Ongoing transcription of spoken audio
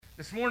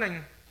This morning,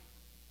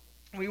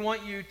 we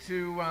want you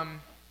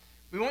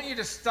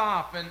to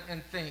stop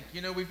and think.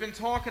 You know, we've been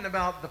talking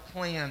about the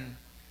plan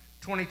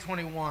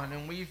 2021,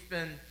 and we've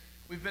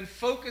been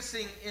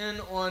focusing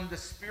in on the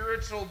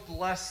spiritual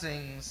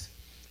blessings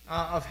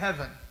of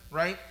heaven,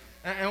 right?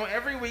 And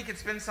every week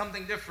it's been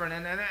something different.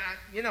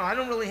 And I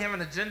don't really have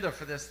an agenda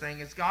for this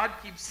thing. As God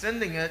keeps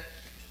sending it,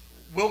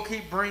 we'll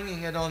keep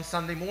bringing it on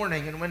Sunday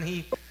morning. And when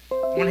He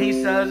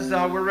says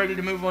we're ready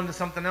to move on to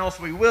something else,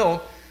 we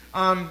will.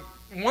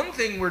 One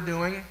thing we're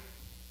doing,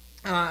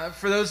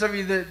 for those of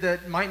you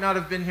that might not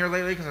have been here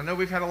lately, because I know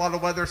we've had a lot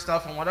of weather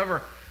stuff and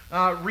whatever,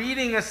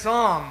 reading a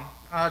psalm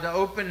to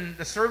open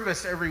the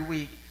service every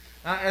week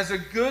as a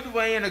good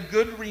way and a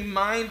good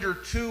reminder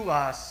to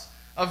us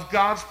of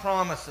God's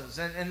promises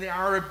and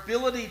our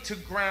ability to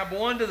grab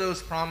onto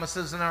those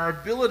promises and our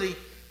ability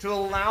to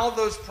allow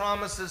those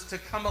promises to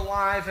come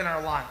alive in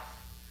our life,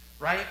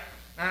 right?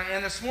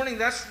 And this morning,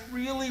 that's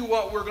really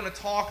what we're going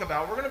to talk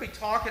about. We're going to be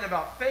talking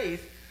about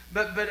faith,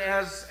 but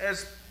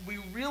as we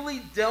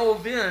really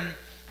delve in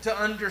to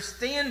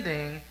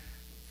understanding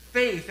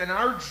faith and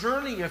our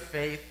journey of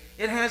faith,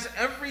 it has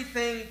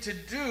everything to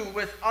do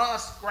with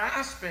us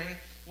grasping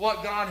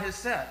what God has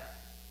said,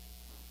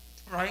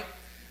 right?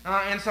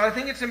 And so I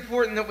think it's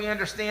important that we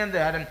understand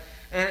that.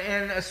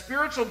 And a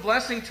spiritual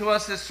blessing to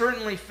us is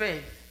certainly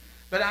faith.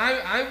 But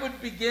I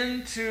would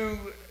begin to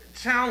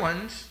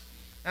challenge,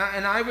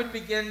 and I would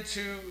begin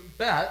to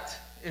bet,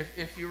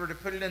 if you were to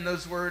put it in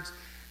those words,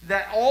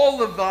 that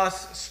all of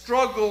us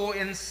struggle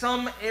in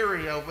some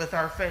area with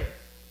our faith.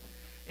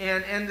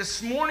 And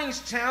this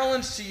morning's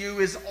challenge to you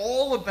is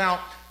all about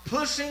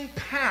pushing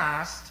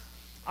past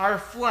our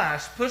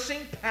flesh, pushing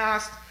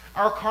past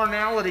our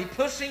carnality,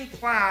 pushing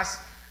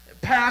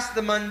past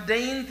the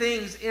mundane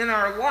things in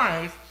our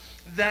life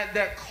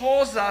that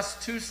cause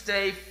us to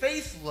stay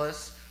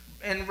faithless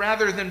and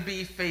rather than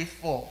be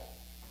faithful,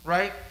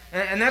 right?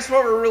 And that's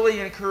what we're really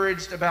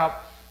encouraged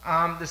about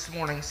this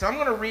morning. So I'm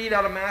going to read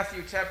out of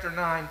Matthew chapter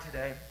 9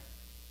 today.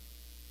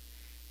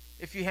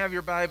 If you have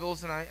your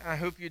Bibles, and I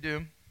hope you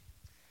do,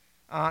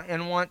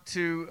 and want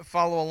to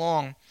follow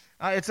along.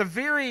 It's a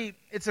very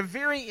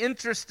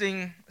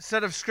interesting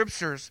set of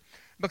scriptures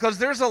because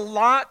there's a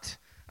lot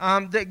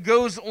that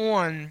goes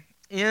on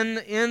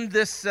in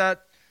this set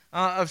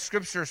of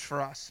scriptures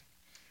for us.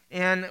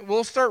 And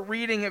we'll start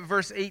reading at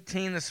verse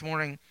 18 this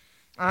morning.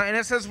 And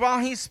it says, while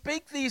he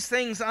spake these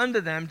things unto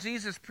them,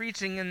 Jesus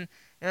preaching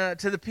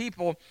to the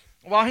people,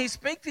 while he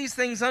spake these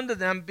things unto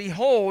them,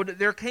 behold,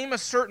 there came a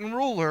certain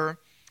ruler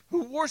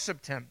who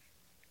worshipped him,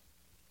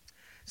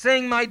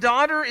 saying, my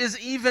daughter is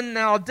even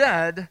now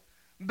dead,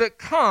 but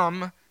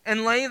come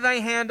and lay thy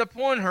hand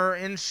upon her,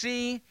 and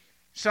she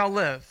shall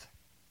live.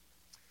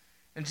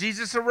 And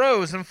Jesus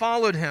arose and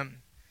followed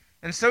him,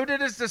 and so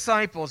did his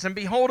disciples. And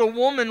behold, a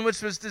woman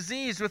which was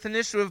diseased with an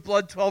issue of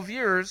blood 12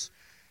 years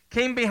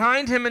came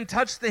behind him and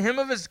touched the hem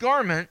of his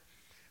garment.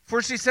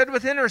 For she said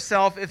within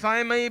herself, if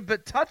I may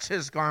but touch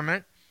his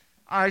garment,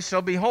 I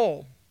shall be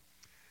whole.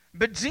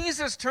 But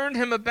Jesus turned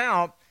him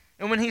about,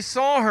 and when he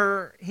saw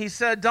her, he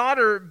said,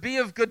 daughter, be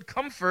of good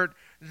comfort,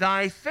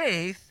 thy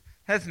faith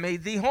hath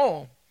made thee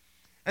whole.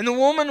 And the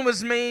woman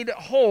was made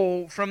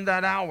whole from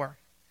that hour.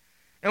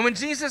 And when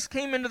Jesus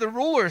came into the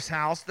ruler's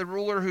house, the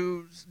ruler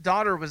whose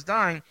daughter was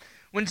dying,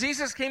 when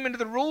Jesus came into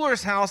the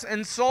ruler's house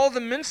and saw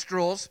the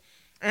minstrels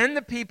and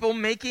the people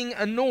making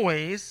a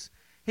noise,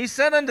 he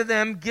said unto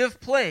them, give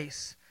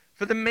place,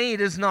 for the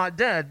maid is not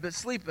dead, but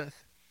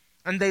sleepeth.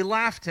 And they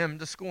laughed him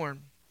to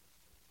scorn.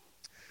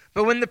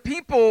 But when the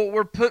people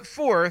were put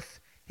forth,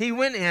 he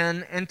went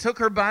in and took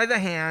her by the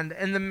hand,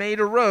 and the maid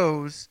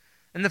arose,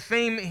 and the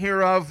fame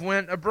hereof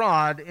went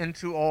abroad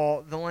into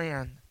all the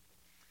land.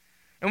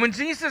 And when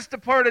Jesus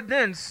departed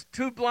thence,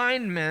 2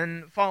 blind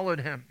men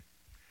followed him,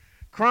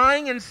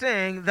 crying and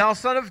saying, thou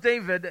son of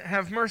David,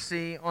 have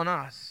mercy on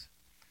us.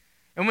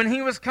 And when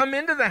he was come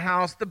into the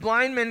house, the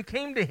blind men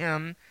came to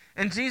him,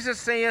 and Jesus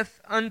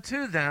saith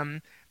unto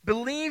them,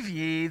 believe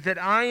ye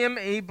that I am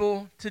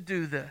able to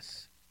do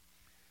this?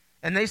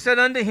 And they said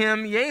unto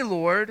him, yea,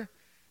 Lord.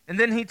 And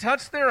then he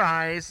touched their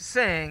eyes,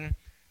 saying,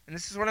 and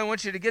this is what I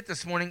want you to get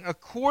this morning,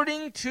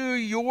 according to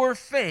your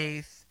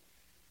faith,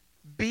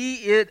 be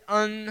it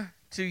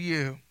unto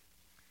you.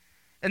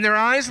 And their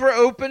eyes were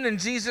opened, and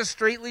Jesus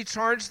straitly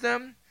charged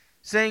them,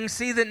 saying,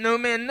 see that no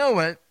man know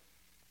it.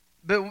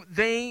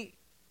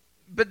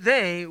 But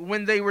they,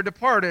 when they were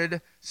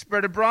departed,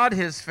 spread abroad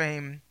his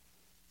fame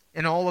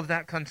in all of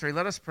that country.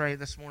 Let us pray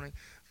this morning.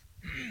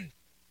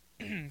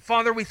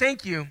 Father, we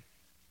thank you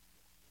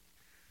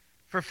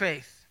for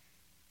faith.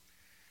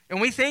 And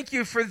we thank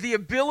you for the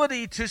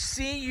ability to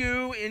see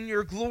you in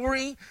your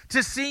glory,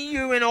 to see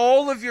you in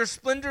all of your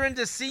splendor, and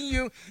to see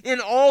you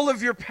in all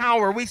of your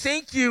power. We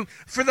thank you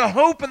for the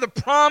hope of the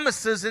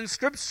promises in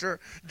Scripture.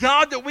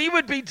 God, that we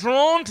would be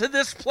drawn to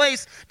this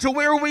place to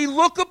where we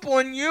look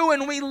upon you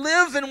and we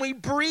live and we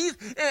breathe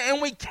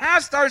and we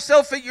cast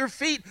ourselves at your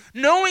feet,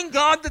 knowing,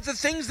 God, that the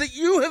things that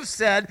you have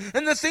said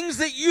and the things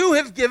that you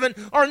have given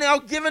are now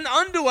given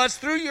unto us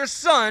through your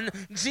Son,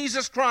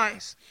 Jesus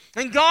Christ.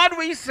 And God,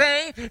 we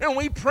say and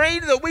we pray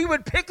that we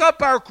would pick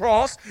up our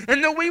cross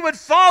and that we would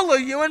follow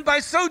you. And by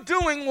so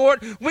doing,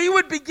 Lord, we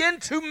would begin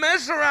to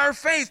measure our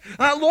faith,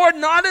 Lord,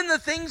 not in the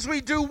things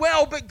we do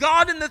well, but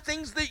God, in the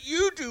things that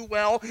you do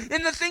well,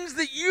 in the things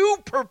that you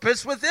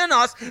purpose within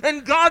us.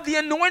 And God, the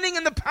anointing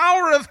and the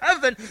power of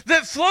heaven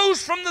that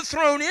flows from the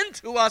throne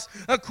into us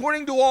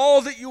according to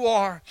all that you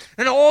are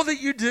and all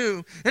that you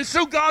do. And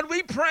so, God,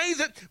 we pray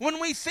that when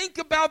we think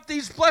about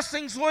these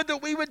blessings, Lord,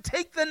 that we would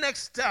take the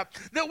next step,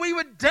 that we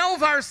would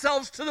delve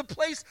ourselves to the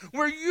place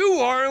where you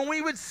are, and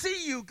we would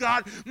see you,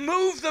 God,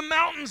 move the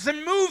mountains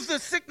and move the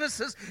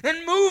sicknesses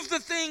and move the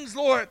things,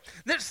 Lord,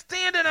 that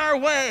stand in our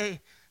way,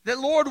 that,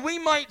 Lord, we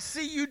might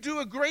see you do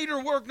a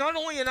greater work, not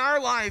only in our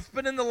life,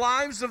 but in the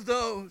lives of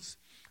those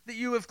that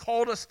you have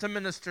called us to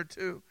minister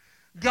to.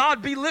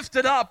 God, be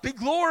lifted up, be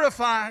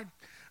glorified.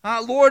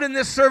 Lord, in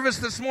this service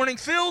this morning,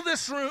 fill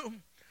this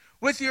room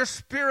with your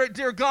Spirit,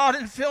 dear God,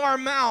 and fill our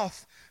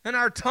mouth and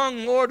our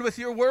tongue, Lord, with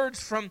your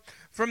words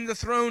from the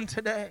throne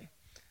today.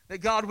 That,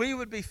 God, we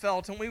would be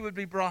felt and we would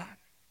be brought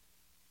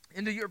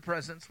into your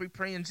presence. We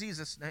pray in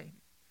Jesus' name.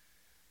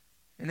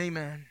 And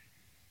amen.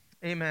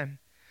 Amen.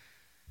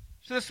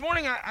 So this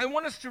morning, I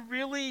want us to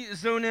really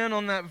zone in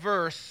on that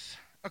verse.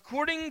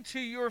 According to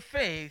your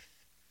faith,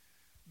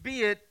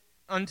 be it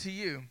unto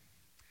you.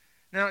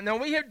 Now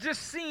we have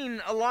just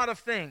seen a lot of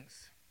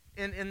things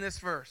in this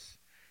verse.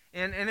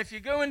 And if you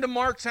go into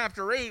Mark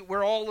chapter 8,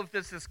 where all of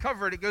this is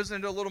covered, it goes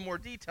into a little more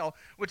detail,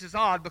 which is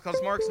odd because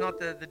Mark's not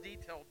the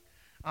detailed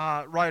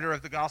writer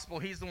of the gospel.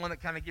 He's the one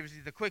that kind of gives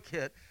you the quick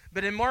hit.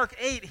 But in Mark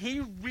 8,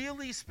 he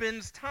really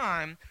spends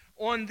time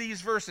on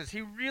these verses.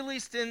 He really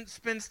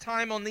spends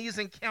time on these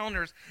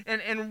encounters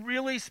and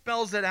really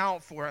spells it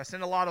out for us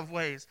in a lot of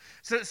ways.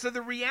 So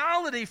the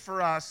reality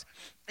for us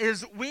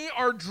is we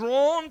are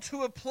drawn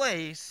to a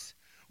place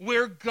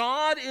where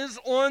God is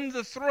on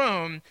the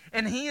throne,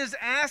 and he is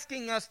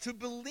asking us to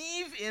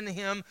believe in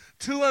him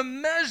to a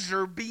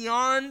measure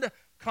beyond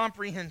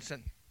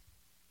comprehension,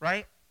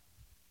 right?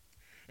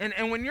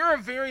 And when you're a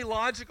very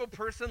logical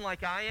person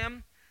like I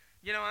am,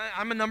 you know,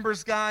 I'm a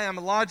numbers guy, I'm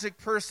a logic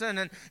person,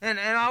 and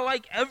I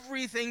like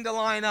everything to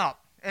line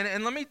up.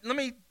 And let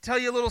me tell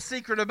you a little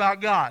secret about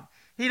God.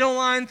 He don't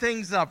line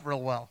things up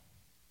real well,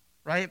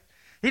 right?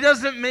 He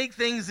doesn't make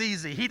things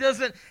easy. He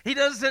doesn't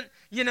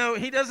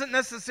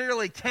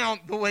necessarily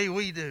count the way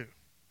we do,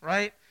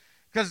 right?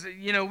 Because,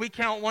 you know, we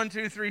count 1,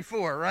 2, 3,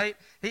 4, right?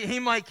 He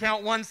might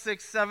count 1,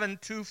 6, 7,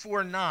 2,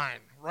 4, 9,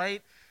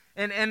 right?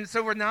 And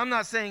so now I'm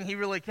not saying he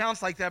really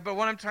counts like that, but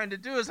what I'm trying to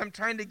do is I'm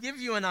trying to give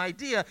you an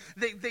idea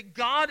that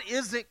God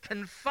isn't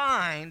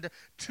confined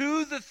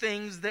to the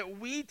things that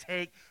we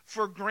take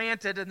for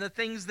granted and the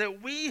things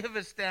that we have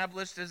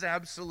established as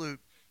absolute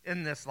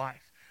in this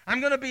life. I'm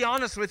going to be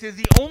honest with you.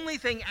 The only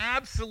thing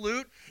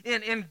absolute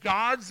in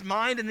God's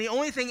mind and the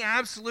only thing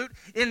absolute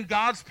in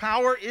God's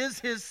power is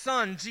his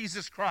Son,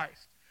 Jesus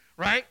Christ,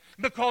 right?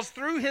 Because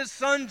through his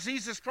Son,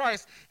 Jesus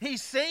Christ, he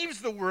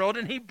saves the world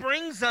and he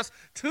brings us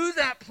to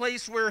that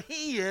place where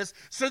he is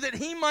so that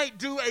he might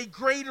do a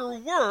greater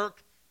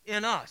work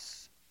in us.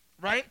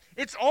 Right?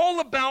 It's all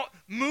about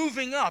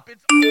moving up.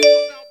 It's all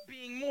about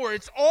being more.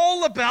 It's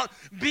all about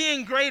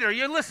being greater.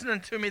 You're listening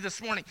to me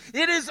this morning.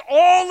 It is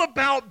all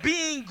about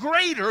being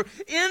greater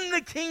in the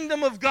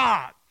kingdom of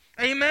God.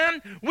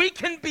 Amen? We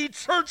can be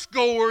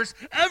churchgoers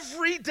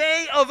every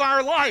day of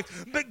our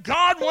life, but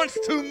God wants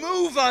to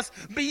move us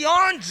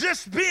beyond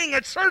just being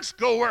a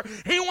churchgoer.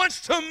 He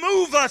wants to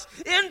move us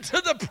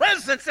into the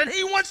presence, and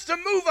he wants to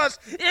move us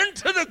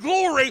into the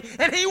glory,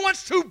 and he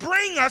wants to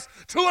bring us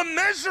to a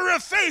measure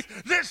of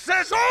faith that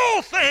says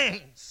all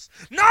things,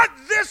 not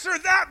this or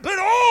that, but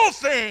all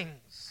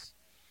things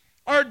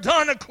are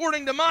done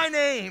according to my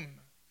name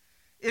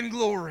in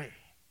glory.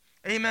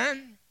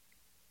 Amen?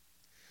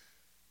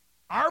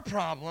 Our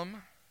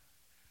problem,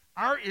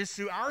 our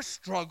issue, our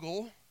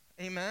struggle,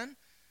 amen,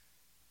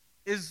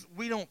 is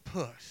we don't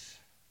push,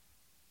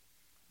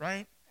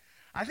 right?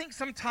 I think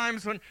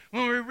sometimes when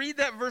we read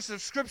that verse of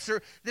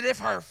Scripture, that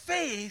if our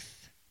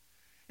faith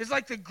is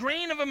like the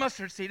grain of a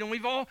mustard seed, and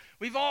we've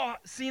all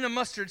seen a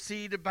mustard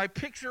seed by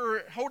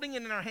picture holding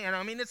it in our hand.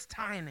 I mean, it's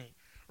tiny,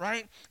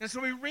 right? And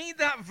so we read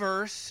that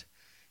verse.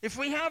 If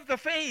we have the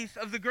faith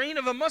of the grain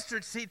of a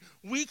mustard seed,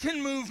 we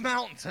can move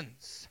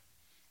mountains,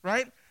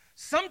 right?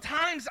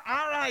 Sometimes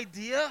our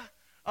idea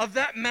of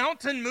that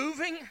mountain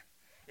moving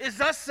is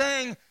us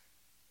saying,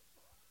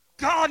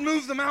 God,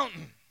 move the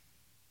mountain.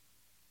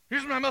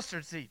 Here's my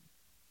mustard seed.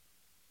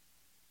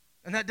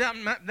 And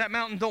that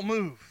mountain don't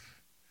move.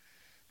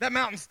 That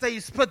mountain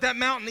stays put. That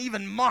mountain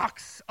even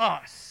mocks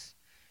us.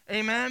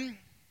 Amen?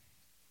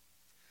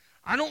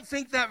 I don't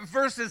think that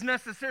verse is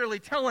necessarily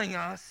telling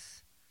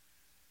us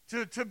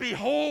to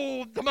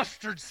behold the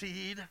mustard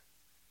seed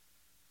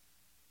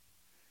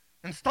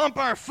and stomp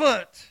our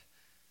foot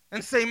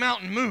and say,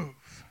 mountain,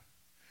 move.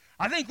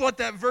 I think what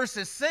that verse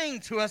is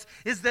saying to us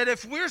is that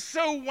if we're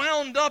so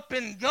wound up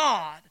in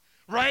God,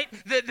 right,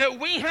 that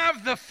we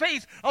have the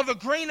faith of a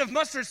grain of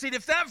mustard seed,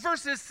 if that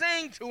verse is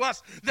saying to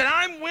us that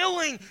I'm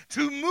willing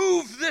to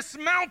move this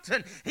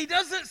mountain, he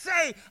doesn't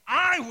say,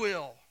 I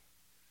will.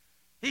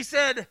 He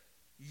said,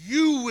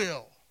 you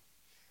will.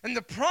 And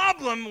the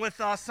problem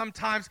with us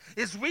sometimes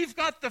is we've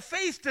got the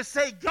faith to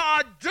say,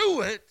 God,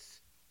 do it,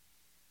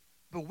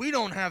 but we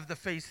don't have the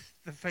faith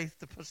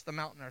to push the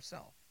mountain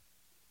ourselves.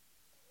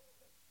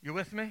 You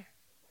with me?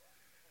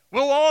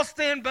 We'll all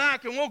stand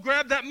back and we'll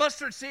grab that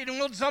mustard seed and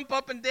we'll jump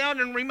up and down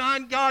and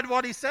remind God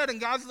what he said.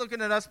 And God's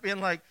looking at us being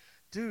like,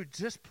 dude,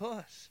 just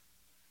push.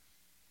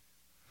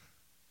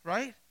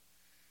 Right?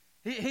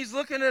 He's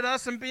looking at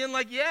us and being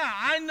like, yeah,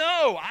 I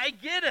know. I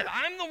get it.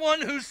 I'm the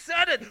one who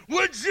said it.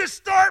 Would you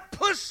start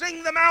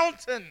pushing the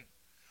mountain?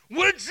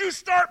 Would you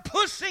start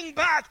pushing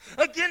back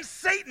against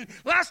Satan?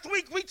 Last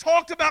week we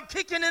talked about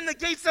kicking in the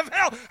gates of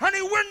hell.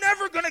 Honey, we're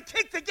never going to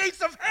kick the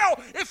gates of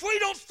hell if we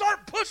don't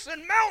start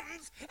pushing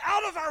mountains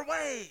out of our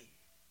way.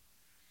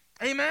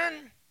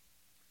 Amen?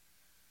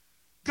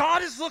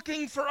 God is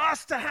looking for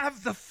us to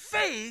have the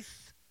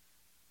faith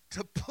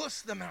to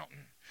push the mountain.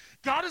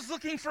 God is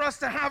looking for us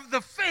to have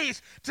the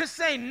faith to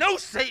say, no,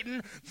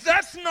 Satan,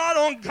 that's not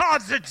on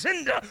God's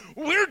agenda.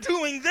 We're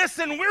doing this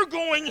and we're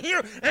going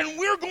here and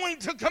we're going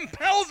to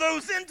compel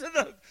those into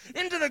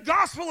the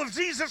gospel of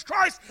Jesus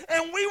Christ,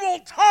 and we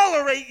won't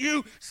tolerate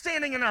you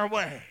standing in our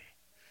way.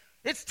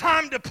 It's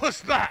time to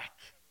push back.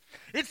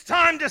 It's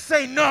time to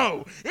say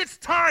no. It's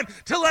time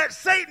to let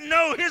Satan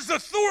know his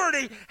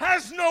authority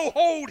has no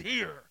hold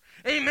here.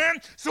 Amen?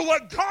 So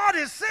what God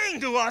is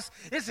saying to us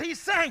is he's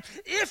saying,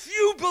 if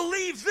you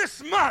believe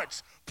this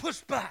much,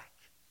 push back.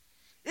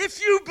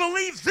 If you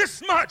believe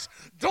this much,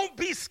 don't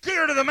be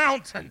scared of the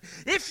mountain.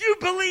 If you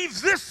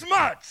believe this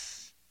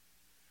much,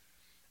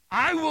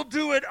 I will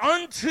do it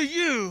unto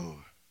you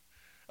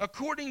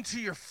according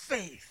to your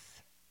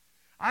faith.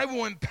 I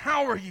will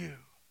empower you.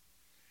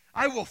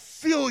 I will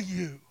fill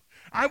you.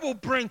 I will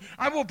bring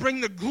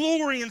the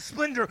glory and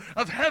splendor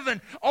of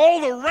heaven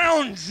all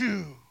around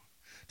you,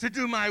 to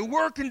do my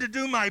work and to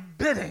do my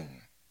bidding.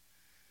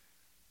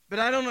 But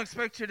I don't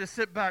expect you to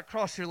sit back,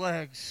 cross your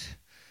legs,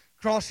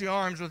 cross your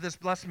arms with this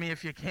bless me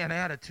if you can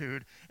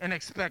attitude, and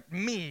expect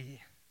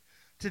me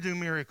to do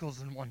miracles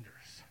and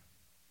wonders.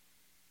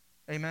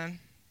 Amen?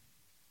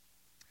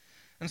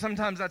 And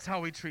sometimes that's how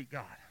we treat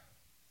God.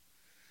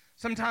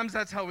 Sometimes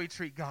that's how we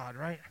treat God,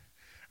 right?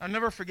 I'll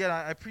never forget,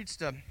 I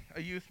preached a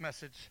youth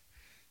message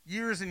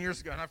years and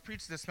years ago, and I've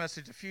preached this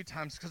message a few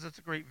times because it's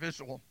a great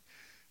visual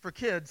for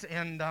kids,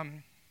 and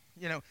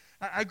you know,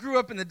 I grew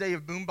up in the day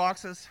of boom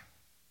boxes.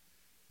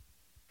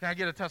 Can I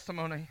get a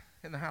testimony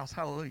in the house?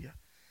 Hallelujah.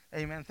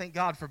 Amen. Thank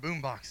God for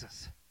boom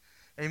boxes.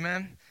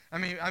 Amen. I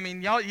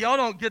mean, y'all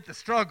don't get the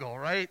struggle,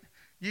 right?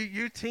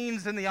 You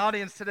teens in the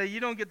audience today, you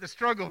don't get the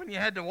struggle when you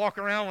had to walk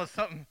around with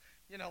something,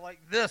 you know, like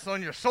this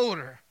on your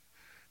shoulder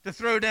to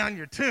throw down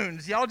your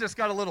tunes. Y'all just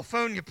got a little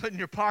phone you put in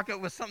your pocket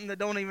with something that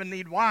don't even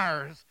need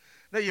wires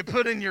that you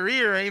put in your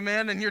ear,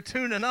 amen, and you're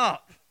tuning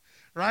up,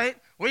 right?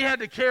 We had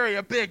to carry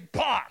a big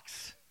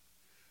box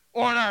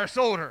on our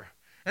shoulder.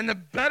 And the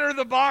better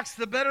the box,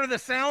 the better the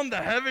sound, the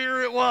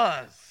heavier it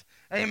was.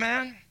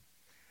 Amen?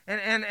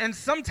 And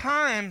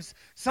sometimes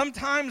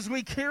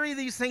we carry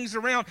these things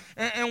around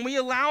and we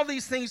allow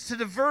these things to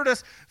divert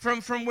us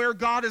from where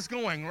God is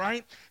going,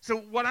 right?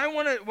 So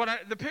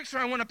the picture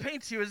I want to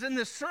paint to you is in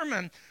this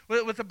sermon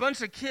with a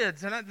bunch of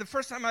kids. And the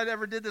first time I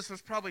ever did this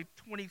was probably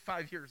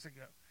 25 years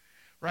ago,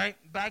 right?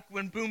 Back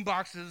when boom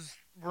boxes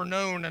were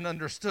known and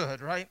understood,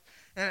 right?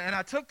 And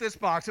I took this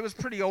box. It was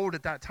pretty old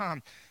at that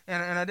time,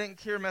 and I didn't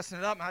care messing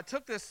it up. And I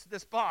took this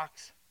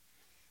box,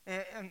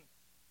 and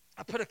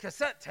I put a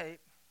cassette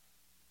tape.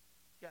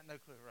 You got no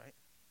clue, right?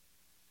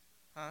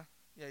 Huh?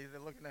 Yeah,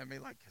 they're looking at me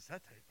like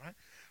cassette tape, right?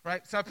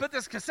 Right? So I put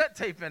this cassette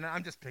tape in it.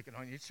 I'm just picking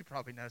on you. She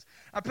probably knows.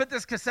 I put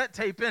this cassette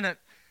tape in it.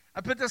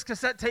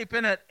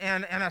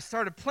 And I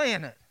started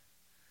playing it.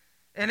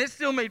 And it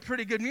still made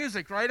pretty good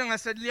music, right? And I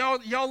said,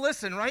 y'all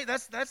listen, right?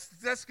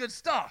 That's good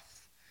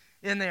stuff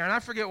in there. And I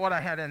forget what I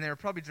had in there,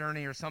 probably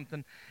Journey or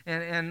something,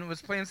 and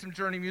was playing some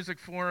Journey music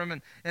for them,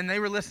 and they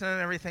were listening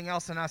and everything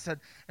else. And I said,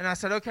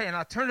 okay, and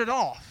I turned it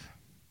off.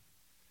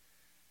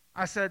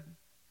 I said,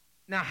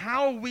 now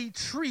how we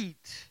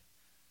treat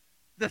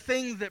the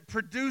thing that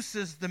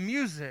produces the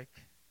music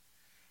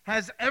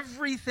has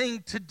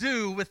everything to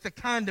do with the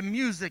kind of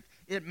music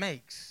it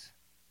makes.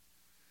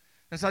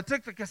 And so I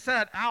took the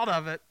cassette out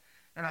of it,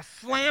 and I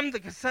slammed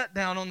the cassette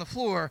down on the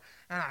floor,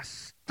 and I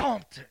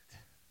stomped it.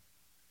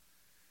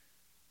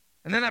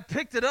 And then I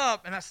picked it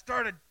up, and I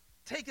started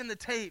taking the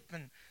tape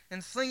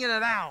and slinging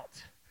it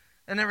out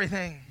and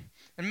everything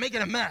and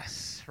making a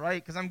mess,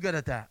 right? Because I'm good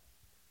at that.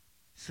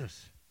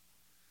 Sus.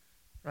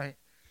 Right?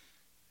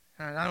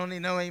 I don't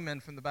need no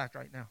amen from the back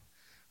right now,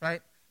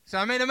 right? So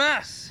I made a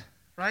mess.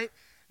 right?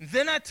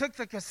 Then I took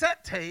the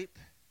cassette tape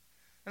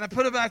and I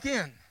put it back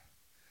in.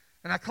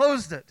 And I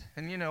closed it.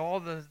 And,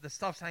 all the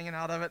stuff's hanging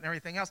out of it and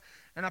everything else.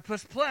 And I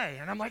pushed play.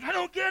 And I'm like, I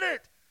don't get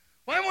it.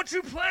 Why won't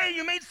you play?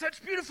 You made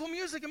such beautiful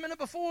music a minute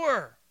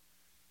before.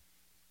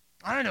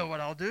 I know what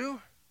I'll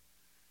do.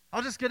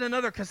 I'll just get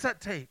another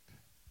cassette tape.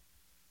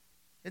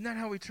 Isn't that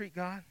how we treat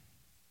God?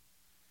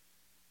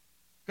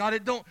 God,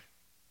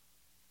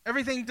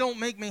 everything don't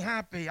make me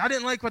happy. I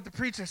didn't like what the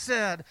preacher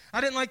said.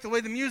 I didn't like the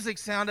way the music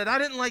sounded. I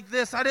didn't like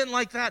this. I didn't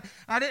like that.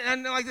 I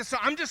didn't like this. So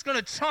I'm just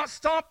going to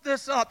stop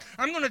this up.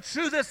 I'm going to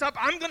chew this up.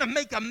 I'm going to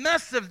make a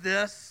mess of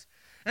this.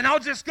 And I'll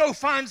just go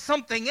find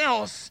something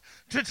else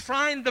to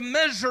find the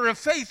measure of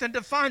faith and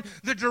to find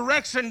the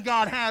direction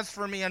God has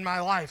for me in my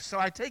life. So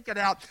I take it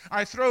out.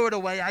 I throw it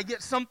away. I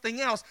get something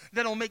else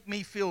that'll make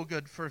me feel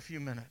good for a few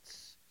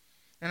minutes.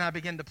 And I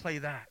begin to play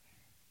that.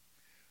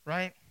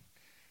 Right?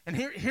 And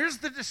here's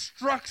the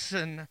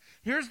destruction.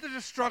 Here's the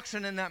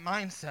destruction in that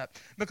mindset.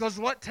 Because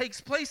what takes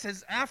place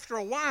is after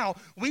a while,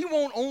 we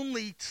won't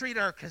only treat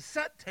our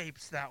cassette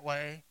tapes that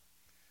way.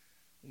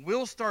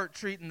 We'll start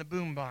treating the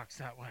boombox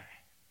that way.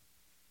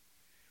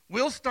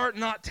 We'll start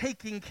not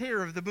taking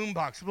care of the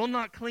boombox. We'll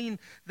not clean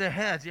the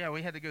heads. Yeah,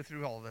 we had to go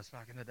through all of this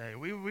back in the day.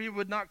 We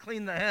would not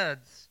clean the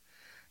heads,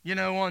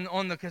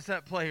 on the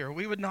cassette player.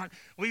 We would not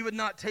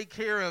take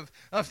care of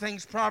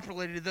things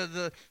properly.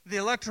 The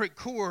electric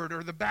cord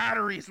or the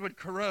batteries would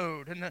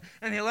corrode, and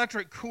the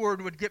electric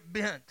cord would get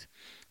bent,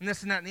 and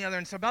this and that and the other.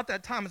 And so about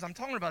that time, as I'm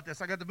talking about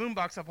this, I got the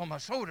boombox up on my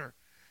shoulder.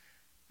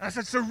 And I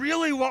said, so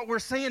really what we're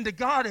saying to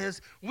God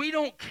is, we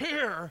don't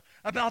care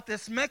about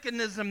this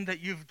mechanism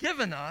that you've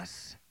given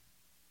us.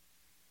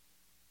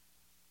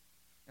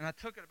 And I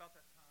took it about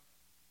that time,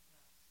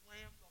 and I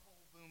slammed the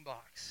whole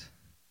boombox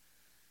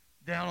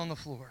down on the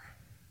floor.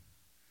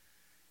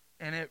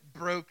 And it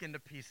broke into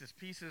pieces.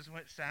 Pieces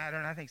went shattered.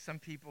 And I think some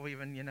people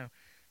even,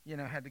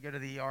 had to go to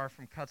the ER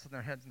from cuts on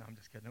their heads. No, I'm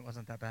just kidding. It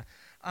wasn't that bad.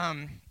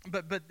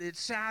 But it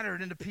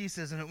shattered into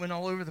pieces, and it went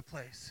all over the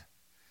place.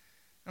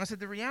 And I said,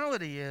 the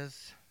reality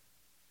is,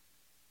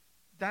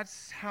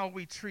 that's how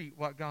we treat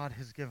what God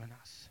has given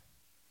us.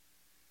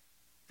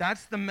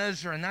 That's the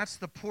measure, and that's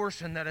the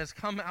portion that has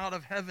come out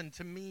of heaven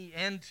to me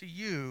and to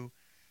you.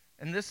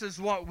 And this is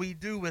what we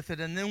do with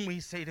it. And then we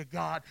say to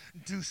God,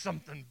 do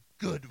something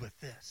good with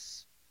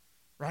this.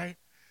 Right?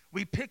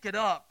 We pick it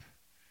up,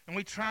 and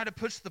we try to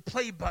push the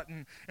play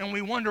button, and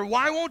we wonder,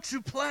 why won't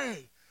you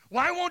play?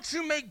 Why won't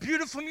you make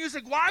beautiful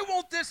music? Why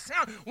won't this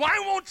sound? Why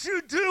won't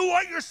you do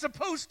what you're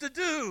supposed to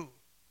do?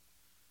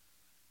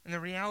 And the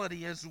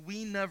reality is,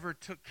 we never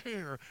took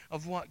care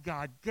of what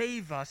God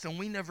gave us, and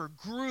we never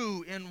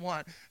grew in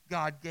what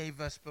God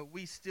gave us, but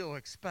we still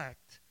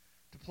expect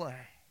to play.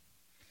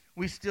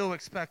 We still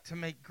expect to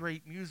make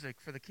great music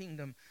for the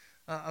kingdom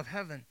of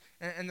heaven.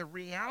 And the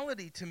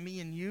reality to me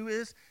and you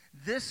is,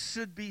 this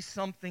should be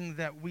something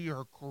that we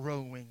are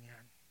growing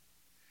in.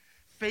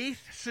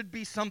 Faith should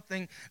be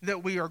something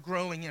that we are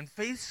growing in.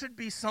 Faith should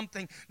be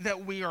something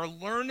that we are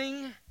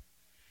learning,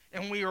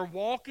 and we are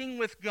walking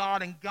with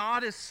God, and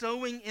God is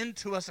sowing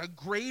into us a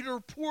greater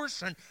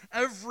portion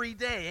every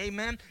day.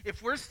 Amen?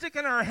 If we're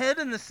sticking our head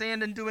in the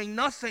sand and doing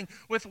nothing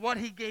with what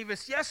he gave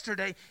us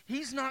yesterday,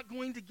 he's not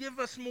going to give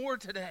us more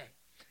today.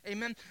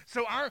 Amen?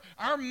 So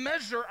our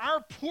measure,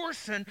 our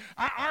portion,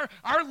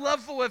 our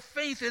level of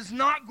faith is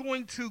not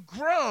going to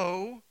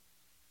grow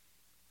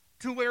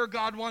to where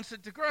God wants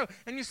it to grow.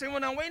 And you say, well,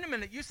 now, wait a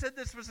minute. You said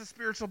this was a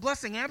spiritual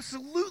blessing.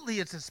 Absolutely,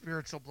 it's a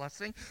spiritual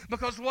blessing,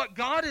 because what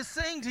God is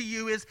saying to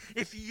you is,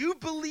 if you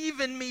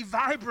believe in me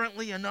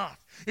vibrantly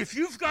enough, if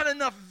you've got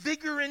enough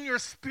vigor in your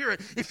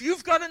spirit, if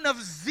you've got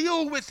enough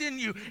zeal within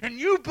you, and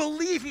you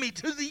believe me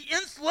to the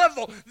nth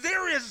level,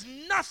 there is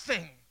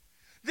nothing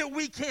that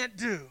we can't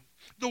do.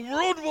 The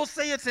world will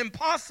say it's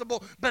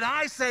impossible, but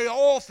I say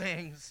all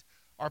things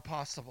are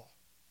possible.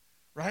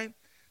 Right?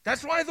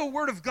 That's why the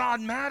word of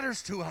God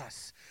matters to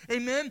us.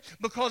 Amen?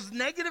 Because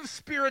negative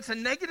spirits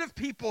and negative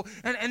people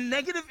and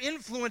negative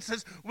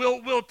influences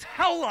will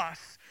tell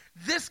us,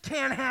 this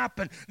can't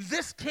happen,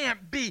 this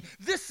can't be,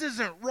 this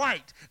isn't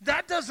right,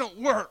 that doesn't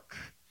work.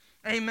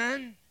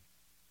 Amen?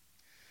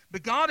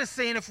 But God is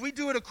saying, if we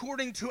do it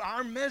according to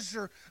our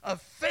measure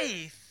of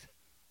faith,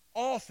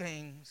 all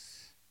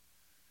things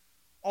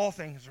are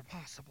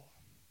possible.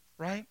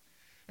 Right?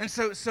 And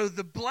so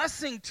the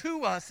blessing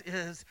to us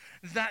is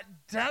that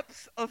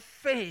depth of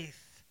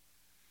faith,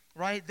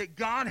 right, that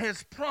God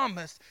has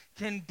promised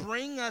can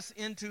bring us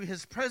into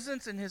his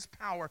presence and his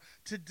power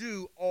to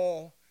do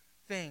all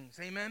things.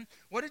 Amen?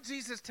 What did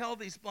Jesus tell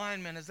these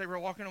blind men as they were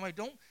walking away?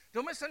 Don't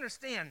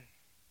misunderstand,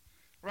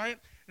 right?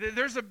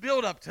 There's a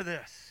build-up to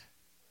this.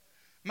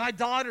 My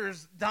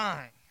daughter's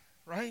dying,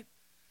 right?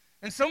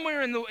 And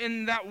somewhere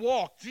in that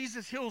walk,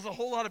 Jesus heals a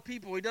whole lot of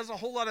people. He does a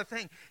whole lot of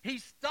things. He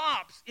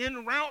stops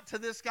en route to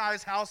this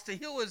guy's house to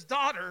heal his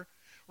daughter,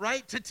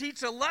 right? To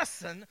teach a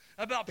lesson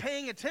about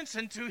paying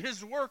attention to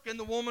his work in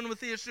the woman with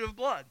the issue of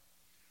blood,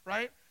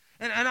 right?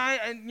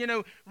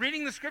 And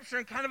reading the scripture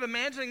and kind of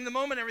imagining the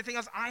moment and everything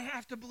else, I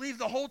have to believe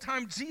the whole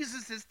time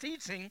Jesus is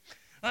teaching,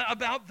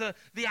 about the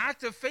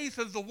act of faith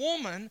of the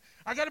woman.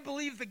 I got to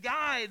believe the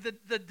guy,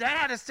 the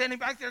dad is standing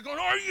back there going,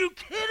 are you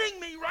kidding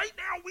me right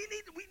now? We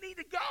need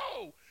to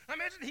go. I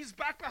imagine he's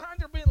back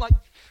behind her being like,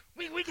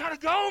 we got to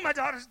go. My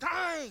daughter's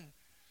dying,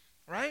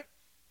 right?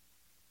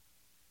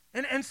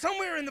 And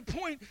somewhere in the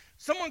point,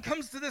 someone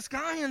comes to this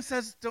guy and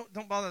says,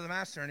 don't bother the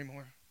master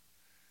anymore.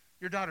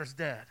 Your daughter's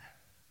dead,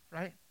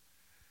 right?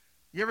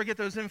 You ever get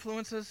those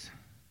influences?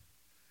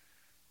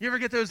 You ever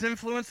get those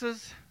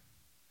influences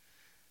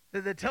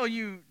that tell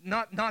you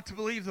not to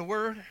believe the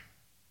word?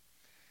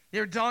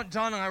 John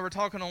and I were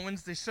talking on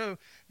Wednesday's show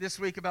this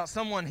week about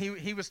someone.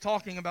 He was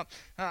talking about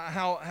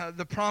how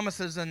the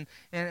promises and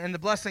the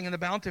blessing and the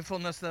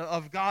bountifulness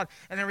of God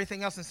and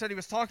everything else. Instead, he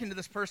was talking to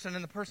this person,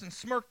 and the person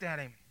smirked at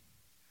him.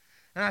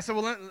 And I said,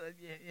 well,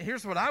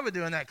 here's what I would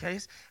do in that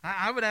case.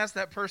 I would ask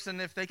that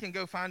person if they can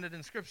go find it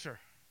in Scripture.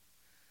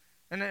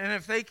 And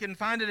if they can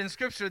find it in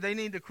Scripture, they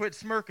need to quit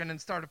smirking and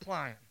start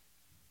applying.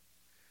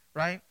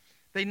 Right?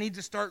 They need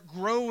to start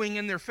growing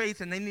in their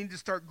faith, and they need to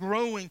start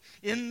growing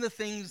in the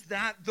things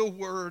that the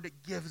Word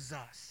gives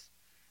us.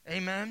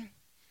 Amen?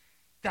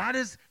 That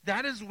is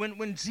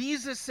when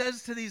Jesus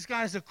says to these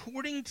guys,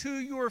 according to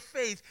your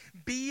faith,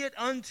 be it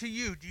unto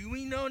you. Do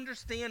we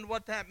understand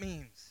what that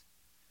means?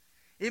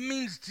 It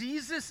means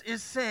Jesus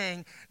is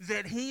saying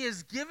that he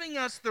is giving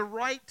us the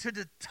right to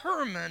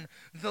determine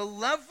the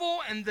level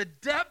and the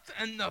depth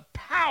and the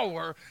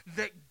power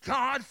that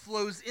God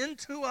flows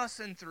into us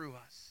and through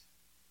us.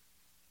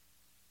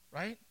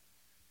 Right?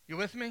 You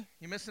with me?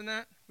 You missing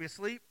that? We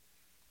asleep?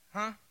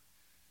 Huh?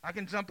 I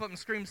can jump up and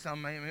scream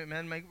some,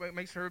 man.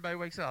 Make sure everybody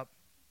wakes up.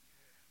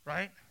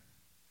 Right?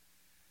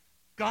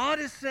 God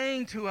is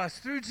saying to us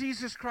through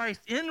Jesus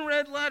Christ in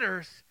red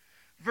letters,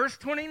 verse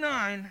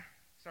 29,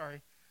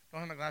 sorry, don't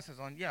have my glasses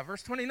on. Yeah,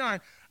 verse 29,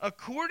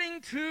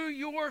 according to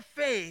your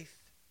faith,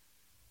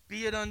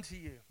 be it unto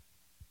you.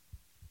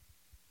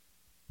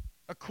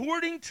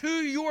 According to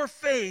your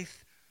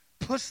faith,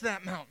 push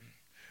that mountain.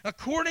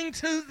 According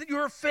to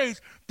your faith,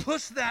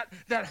 push that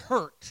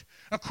hurt.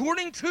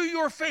 According to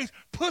your faith,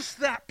 push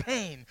that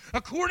pain.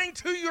 According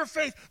to your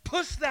faith,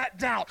 push that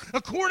doubt.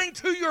 According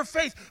to your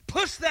faith,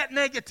 push that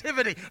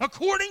negativity.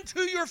 According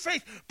to your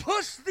faith,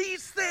 push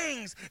these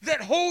things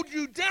that hold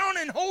you down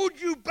and hold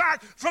you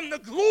back from the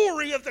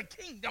glory of the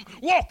kingdom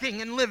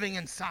walking and living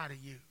inside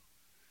of you.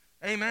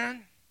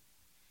 Amen?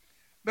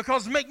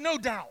 Because make no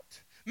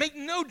doubt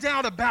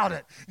about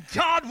it,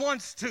 God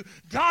wants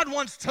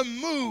to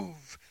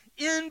move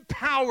in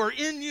power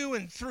in you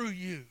and through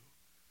you.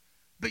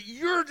 But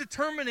you're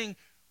determining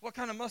what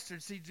kind of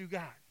mustard seeds you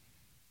got,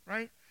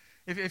 right?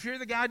 If you're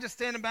the guy just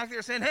standing back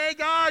there saying, hey,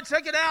 God,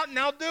 check it out and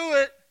I'll do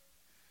it.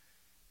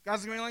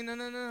 God's going to be like,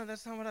 no,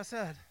 that's not what I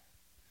said.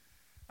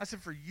 I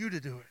said for you to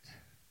do it.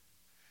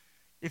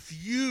 If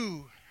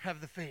you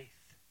have the faith,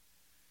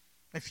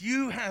 if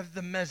you have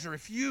the measure,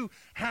 if you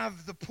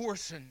have the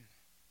portion,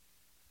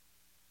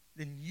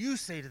 then you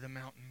say to the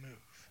mountain,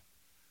 move.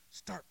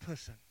 Start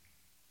pushing.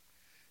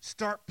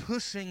 Start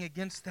pushing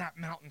against that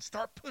mountain.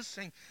 Start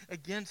pushing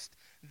against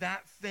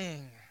that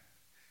thing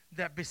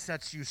that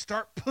besets you.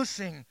 Start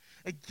pushing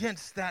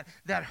against that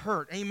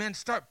hurt. Amen.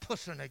 Start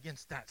pushing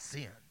against that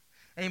sin.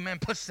 Amen.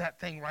 Push that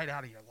thing right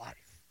out of your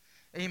life.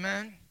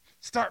 Amen.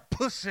 Start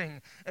pushing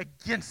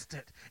against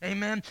it.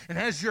 Amen. And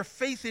as your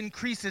faith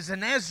increases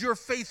and as your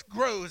faith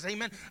grows,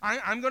 amen,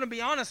 I'm going to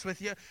be honest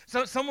with you.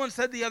 So someone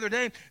said the other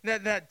day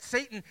that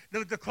Satan,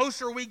 the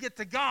closer we get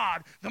to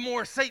God, the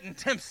more Satan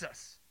tempts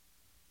us.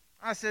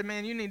 I said,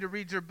 man, you need to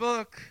read your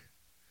book.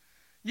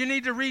 You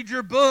need to read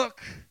your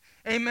book.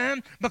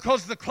 Amen?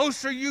 Because the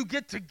closer you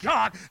get to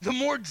God, the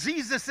more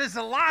Jesus is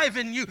alive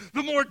in you,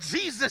 the more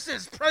Jesus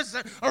is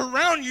present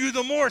around you,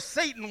 the more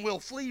Satan will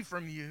flee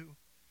from you.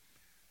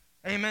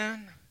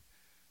 Amen?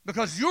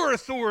 Because your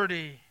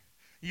authority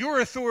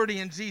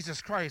in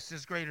Jesus Christ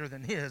is greater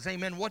than his.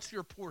 Amen? What's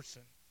your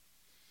portion?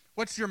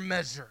 What's your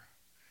measure?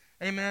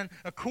 Amen?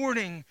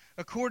 According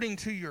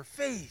to your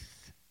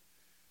faith,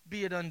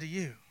 be it unto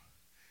you.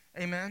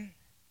 Amen.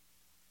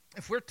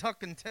 If we're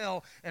tuck and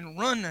tail and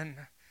running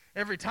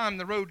every time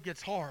the road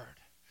gets hard,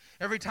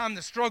 every time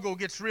the struggle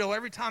gets real,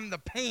 every time the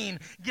pain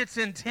gets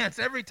intense,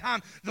 every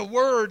time the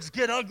words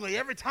get ugly,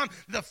 every time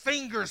the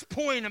fingers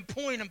point and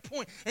point and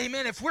point,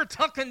 amen, if we're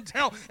tuck and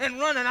tail and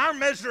running, our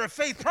measure of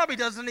faith probably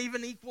doesn't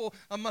even equal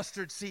a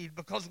mustard seed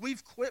because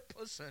we've quit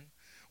pushing.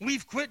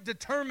 We've quit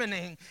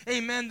determining,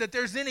 amen, that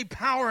there's any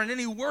power and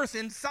any worth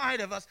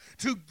inside of us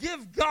to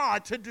give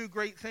God to do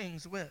great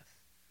things with.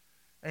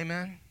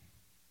 Amen.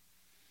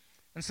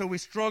 And so we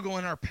struggle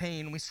in our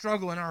pain, we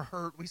struggle in our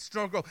hurt, we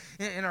struggle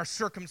in our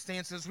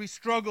circumstances, we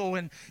struggle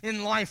in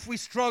life, we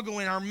struggle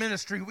in our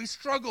ministry, we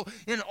struggle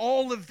in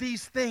all of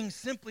these things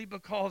simply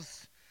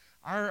because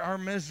our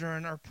measure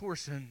and our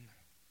portion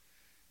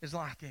is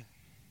lacking.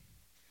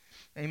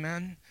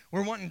 Amen?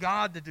 We're wanting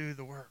God to do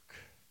the work.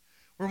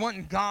 We're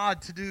wanting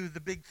God to do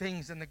the big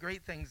things and the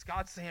great things.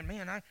 God's saying,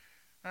 man,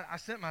 I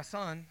sent my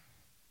son.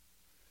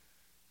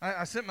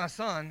 I sent my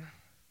son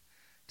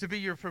to be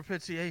your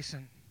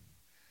propitiation.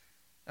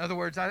 In other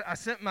words, I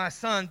sent my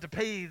son to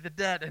pay the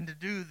debt and to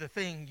do the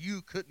thing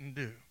you couldn't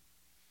do.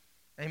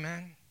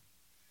 Amen?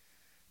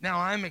 Now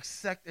I'm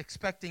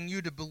expecting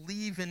you to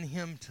believe in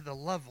him to the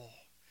level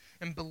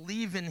and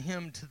believe in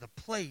him to the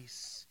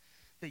place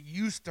that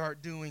you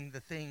start doing the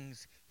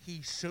things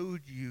he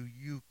showed you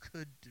you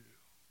could do.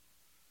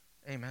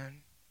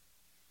 Amen?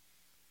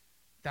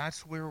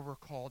 That's where we're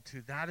called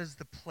to. That is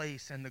the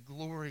place and the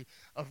glory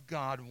of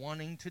God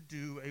wanting to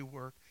do a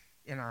work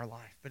in our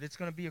life. But it's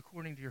going to be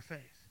according to your faith.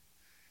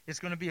 It's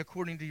going to be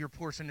according to your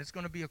portion. It's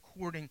going to be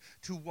according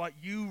to what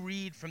you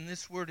read from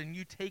this word and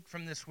you take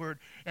from this word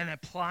and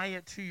apply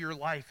it to your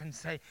life and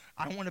say,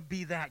 I want to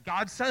be that.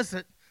 God says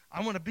it.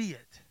 I want to be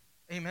it.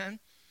 Amen?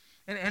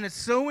 And it's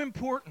so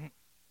important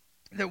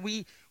that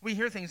we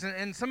hear things.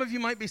 And some of you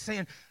might be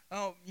saying,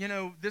 oh,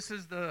 this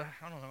is I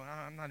don't know,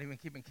 I'm not even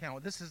keeping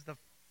count. This is the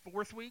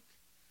 4th week,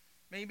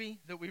 maybe,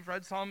 that we've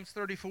read Psalms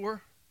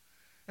 34.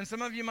 And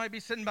some of you might be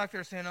sitting back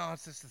there saying, oh,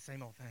 it's just the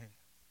same old thing,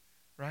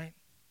 right?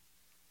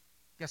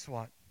 Guess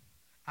what?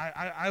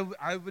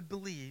 I would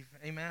believe,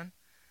 amen?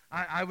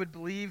 I would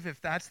believe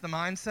if that's the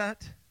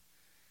mindset,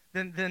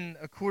 then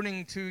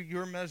according to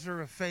your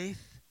measure of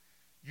faith,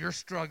 you're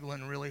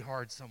struggling really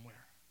hard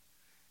somewhere.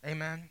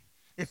 Amen?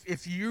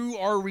 If you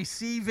are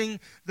receiving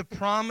the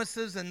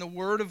promises and the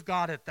word of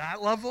God at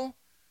that level,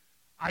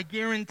 I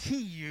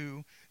guarantee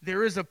you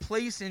there is a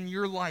place in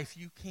your life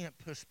you can't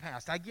push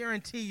past. I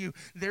guarantee you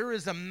there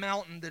is a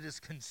mountain that is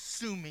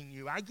consuming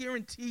you. I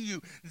guarantee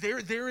you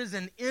there is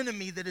an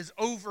enemy that is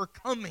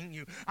overcoming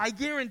you. I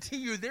guarantee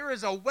you there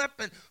is a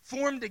weapon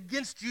formed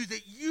against you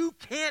that you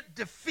can't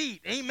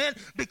defeat. Amen?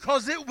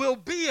 Because it will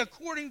be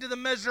according to the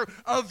measure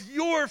of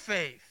your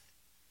faith.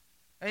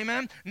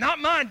 Amen? Not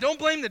mine. Don't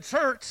blame the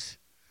church.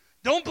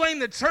 Don't blame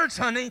the church,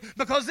 honey,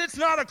 because it's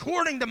not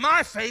according to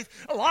my faith.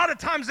 A lot of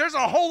times there's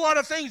a whole lot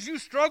of things you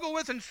struggle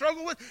with and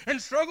struggle with and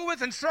struggle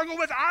with and struggle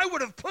with. I would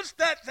have pushed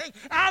that thing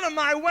out of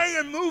my way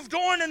and moved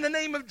on in the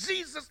name of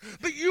Jesus,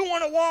 but you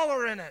want to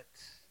wallow in it.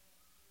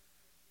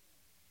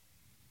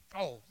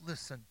 Oh,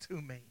 listen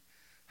to me.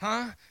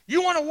 Huh?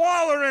 You want to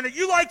wallow in it.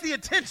 You like the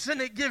attention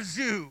it gives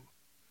you.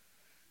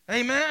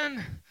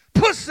 Amen?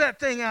 Push that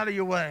thing out of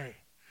your way.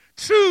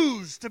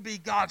 Choose to be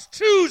God's.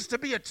 Choose to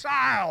be a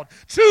child.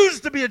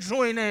 Choose to be a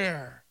joint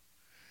heir.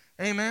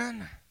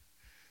 Amen?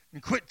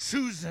 And quit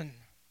choosing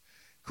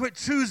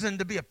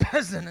to be a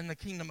peasant in the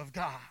kingdom of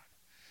God.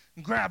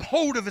 And grab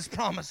hold of his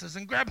promises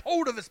and grab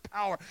hold of his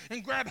power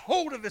and grab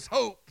hold of his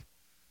hope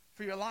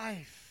for your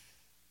life.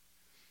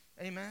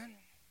 Amen?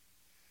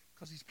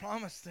 Because he's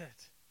promised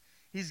it.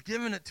 He's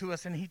given it to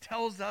us, and he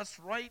tells us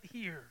right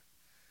here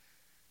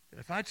that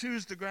if I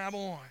choose to grab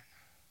on,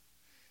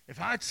 if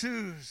I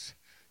choose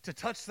to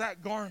touch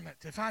that garment,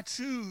 if I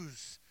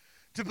choose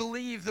to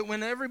believe that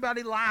when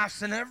everybody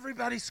laughs and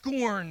everybody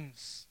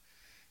scorns,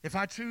 if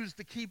I choose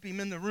to keep him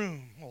in the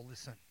room, oh,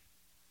 listen.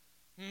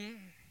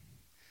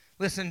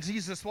 Listen,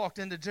 Jesus walked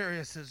into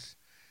Jairus'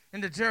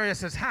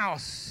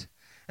 house,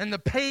 and the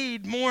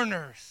paid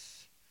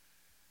mourners,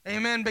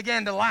 amen,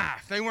 began to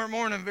laugh. They weren't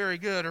mourning very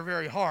good or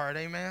very hard,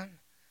 amen.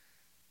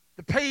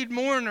 The paid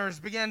mourners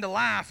began to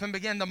laugh and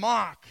began to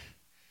mock,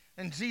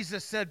 and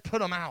Jesus said, put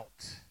them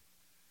out.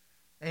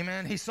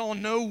 Amen. He saw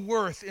no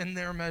worth in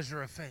their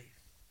measure of faith.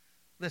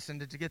 Listen,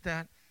 did you get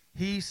that?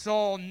 He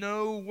saw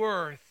no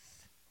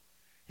worth.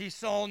 He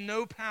saw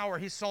no power.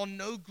 He saw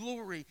no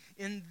glory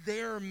in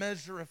their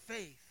measure of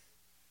faith.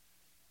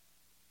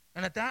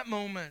 And at that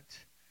moment,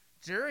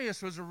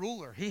 Jairus was a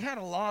ruler. He had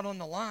a lot on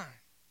the line.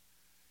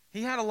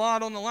 He had a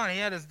lot on the line. He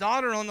had his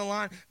daughter on the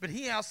line, but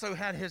he also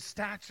had his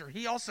stature.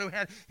 He also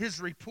had his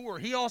rapport.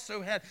 He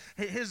also had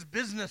his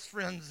business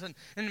friends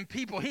and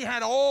people. He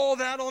had all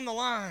that on the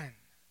line.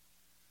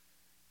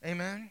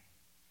 Amen?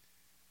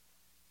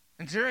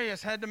 And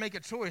Jairus had to make a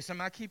choice. Am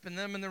I keeping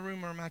them in the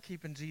room or am I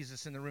keeping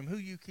Jesus in the room? Who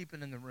you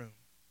keeping in the room?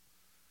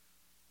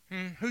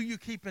 Who you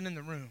keeping in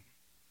the room?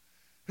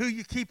 Who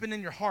you keeping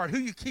in your heart? Who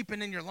you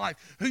keeping in your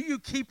life? Who you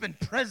keeping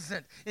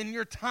present in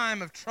your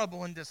time of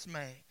trouble and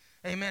dismay?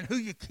 Amen? Who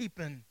you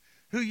keeping?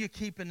 Who you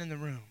keeping in the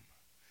room?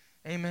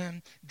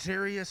 Amen?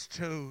 Jairus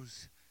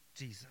chose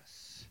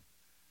Jesus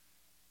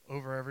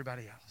over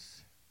everybody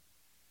else.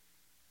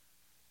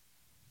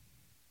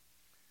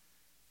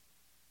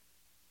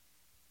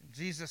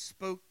 Jesus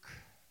spoke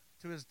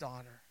to his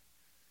daughter,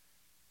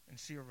 and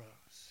she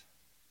arose.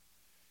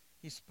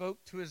 He spoke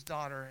to his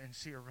daughter, and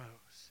she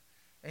arose.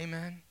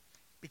 Amen?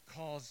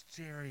 Because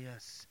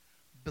Jairus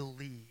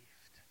believed.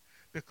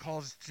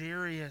 Because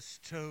Jairus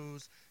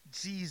chose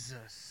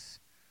Jesus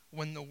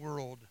when the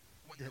world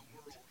didn't.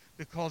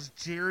 Because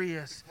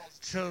Jairus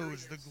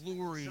chose the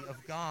glory of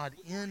God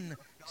in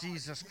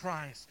Jesus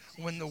Christ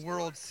when the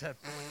world said,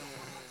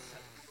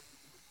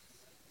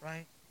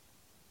 right?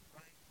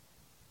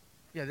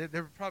 Yeah,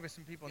 there were probably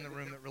some people in the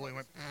room that really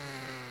went,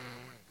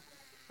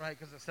 right?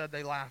 Because it said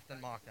they laughed and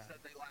mocked at him,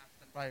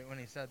 right? When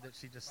he said that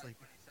she's just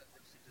sleeping,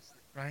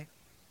 right?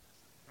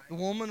 The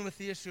woman with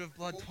the issue of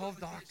blood, 12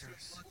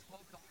 doctors.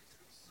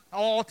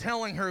 all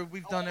telling her,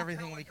 we've done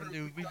everything we can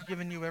do. We've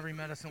given you every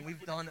medicine.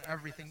 We've done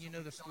everything. You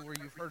know the story.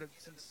 You've heard it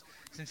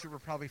since you were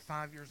probably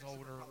 5 years old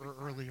or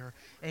earlier.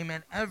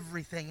 Amen.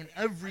 Everything and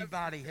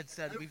everybody had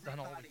said, we've done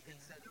all we can.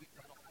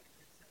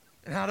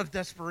 And out of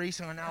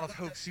desperation and out of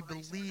hope, she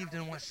believed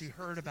in what she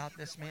heard about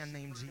this man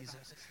named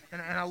Jesus. And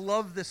I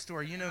love this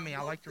story. You know me.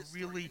 I like to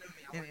really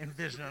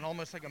envision it,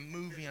 almost like a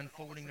movie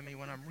unfolding to me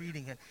when I'm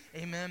reading it.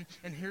 Amen.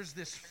 And here's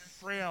this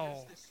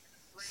frail,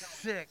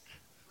 sick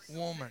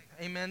woman.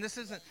 Amen. This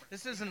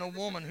isn't a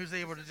woman who's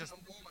able to just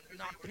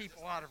knock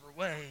people out of her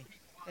way.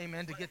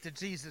 Amen. To get to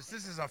Jesus.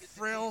 This is a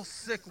frail,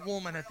 sick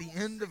woman at the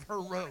end of her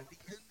rope,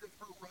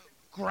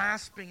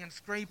 grasping and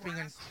scraping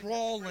and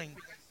crawling,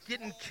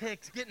 getting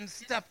kicked, getting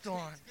stepped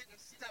on.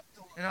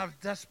 And out of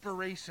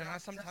desperation, I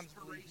sometimes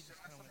believe he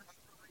just kind of went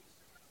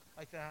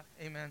like that.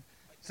 Amen.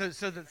 So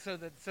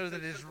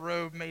that his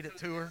robe made it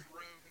to her.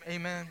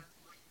 Amen.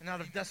 And out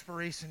of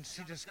desperation,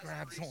 she just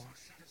grabs on.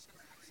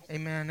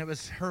 Amen. It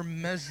was her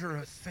measure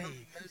of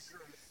faith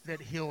that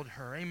healed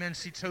her. Amen.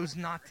 She chose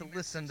not to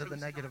listen to the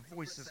negative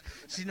voices.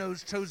 She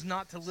chose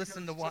not to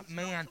listen to what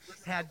man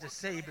had to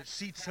say, but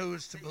she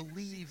chose to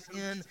believe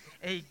in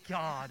a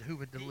God who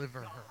would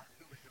deliver her.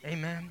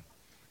 Amen.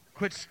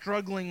 Quit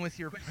struggling with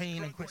your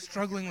pain and quit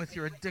struggling with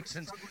your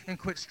addictions and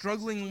quit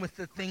struggling with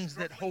the things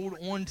that hold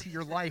on to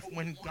your life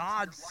when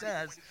God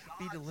says,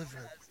 be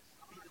delivered.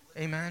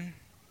 Amen.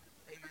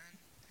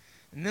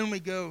 And then we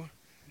go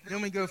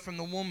from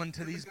the woman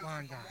to these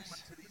blind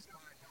guys.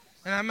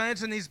 And I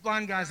imagine these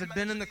blind guys had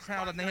been in the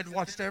crowd and they had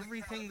watched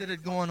everything that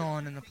had gone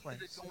on in the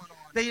place.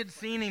 They had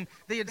seen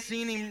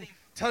him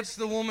touch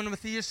the woman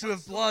with the issue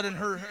of blood and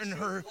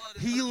her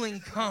healing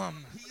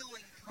come.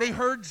 They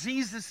heard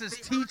Jesus'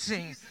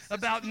 teaching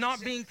about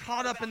not being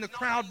caught up in the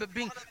crowd,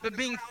 but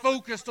being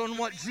focused on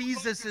what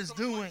Jesus is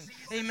doing.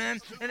 Amen.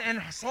 And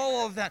saw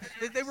all of that.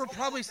 They were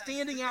probably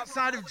standing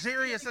outside of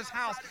Jairus'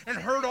 house and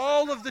heard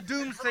all of the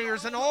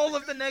doomsayers and all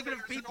of the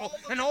negative people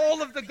and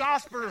all of the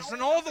gossipers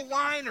and all the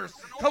whiners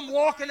come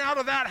walking out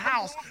of that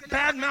house,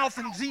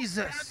 bad-mouthing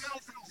Jesus.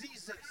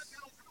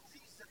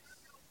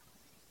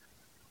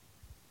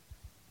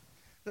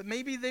 But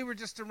maybe they were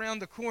just around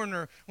the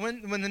corner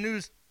when the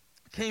news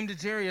came to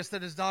Jairus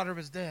that his daughter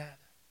was dead.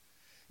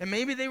 And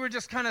maybe they were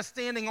just kind of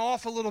standing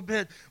off a little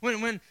bit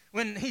when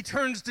he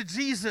turns to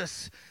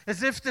Jesus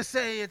as if to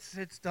say,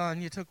 it's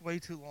done. You took way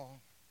too long.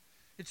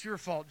 It's your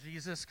fault,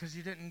 Jesus, because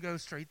you didn't go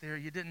straight there.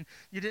 You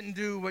didn't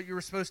do what you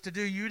were supposed to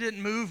do. You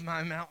didn't move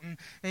my mountain.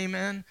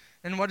 Amen.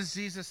 And what does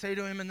Jesus say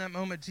to him in that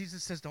moment?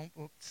 Jesus says, don't.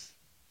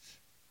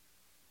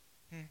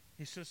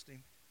 He shushed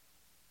him.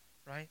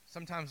 Right?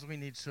 Sometimes we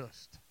need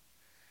shushed.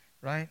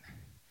 Right?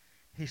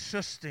 He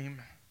shushed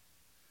him.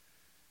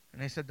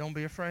 And they said, don't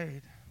be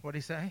afraid. What'd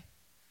he say?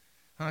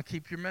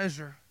 Keep your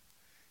measure.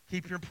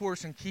 Keep your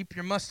portion. Keep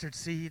your mustard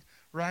seed.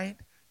 Right?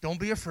 Don't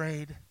be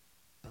afraid.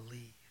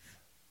 Believe.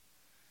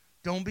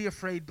 Don't be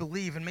afraid.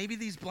 Believe. And maybe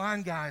these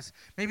blind guys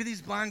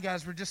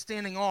were just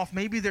standing off.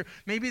 Maybe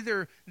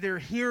their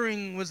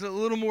hearing was a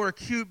little more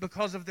acute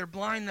because of their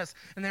blindness.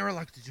 And they were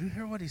like, did you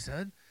hear what he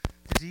said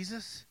to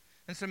Jesus?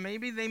 And so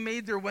maybe they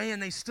made their way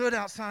and they stood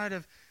outside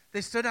of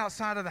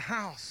the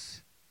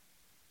house.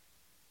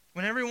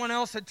 When everyone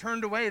else had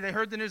turned away, they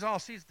heard the news, oh,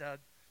 she's dead.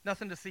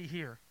 Nothing to see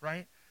here,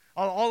 right?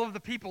 All of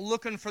the people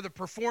looking for the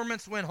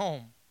performance went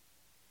home,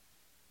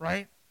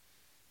 right?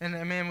 And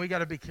man, we got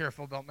to be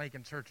careful about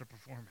making church a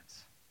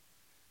performance.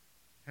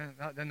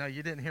 No,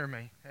 you didn't hear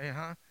me.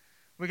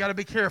 We got to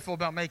be careful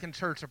about making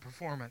church a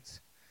performance.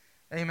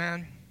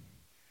 Amen?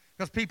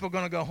 Because people are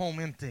going to go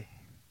home empty.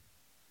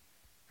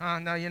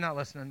 No, you're not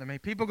listening to me.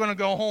 People are going to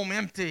go home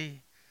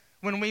empty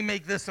when we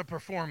make this a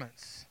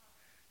performance.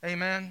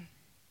 Amen?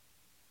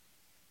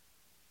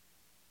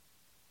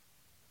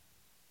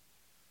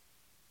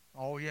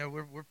 Oh yeah,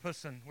 we're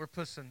pushing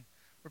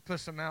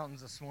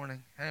mountains this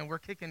morning, and we're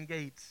kicking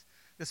gates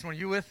this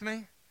morning. You with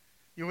me?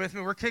 You with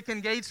me? We're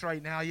kicking gates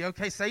right now. You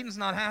okay? Satan's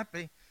not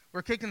happy.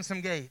 We're kicking some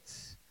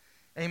gates.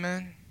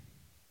 Amen.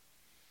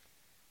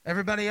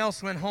 Everybody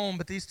else went home,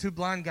 but these two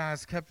blind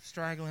guys kept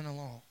straggling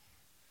along.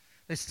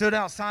 They stood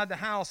outside the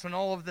house when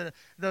all of the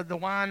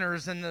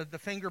whiners and the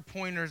finger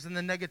pointers and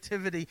the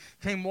negativity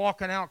came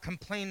walking out,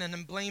 complaining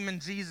and blaming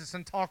Jesus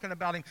and talking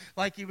about him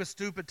like he was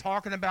stupid,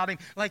 talking about him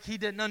like he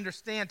didn't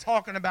understand,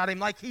 talking about him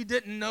like he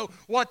didn't know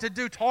what to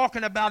do,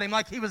 talking about him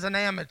like he was an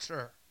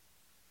amateur.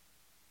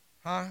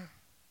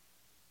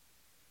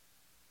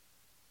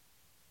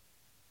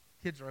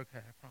 Kids are okay,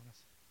 I promise.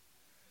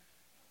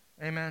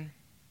 Amen.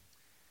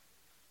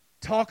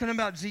 Talking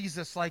about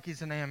Jesus like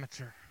he's an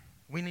amateur.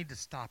 We need to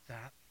stop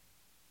that.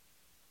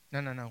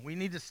 No. We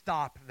need to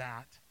stop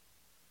that.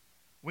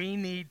 We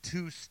need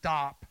to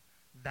stop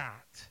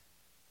that.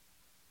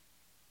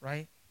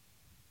 Right?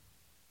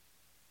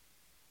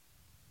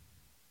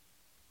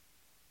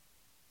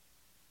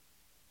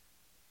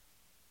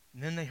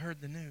 And then they heard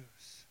the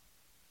news.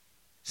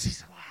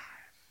 She's alive.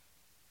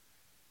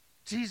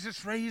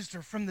 Jesus raised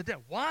her from the dead.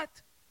 What?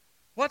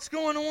 What's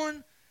going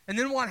on? And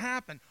then what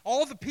happened?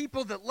 All the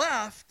people that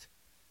left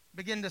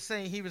began to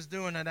say he was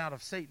doing it out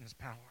of Satan's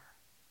power.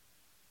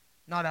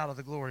 not out of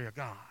the glory of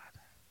God.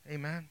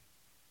 Amen?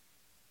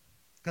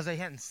 Because they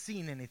hadn't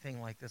seen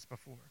anything like this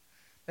before.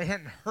 They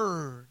hadn't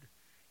heard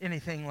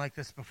anything like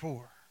this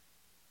before.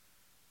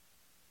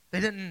 They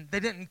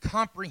didn't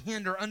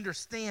comprehend or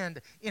understand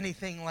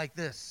anything like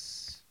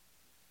this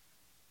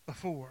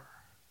before.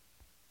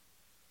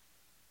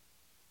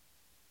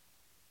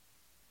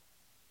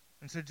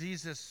 And so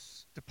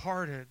Jesus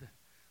departed,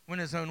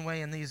 went his own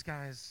way, and these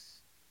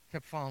guys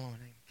kept following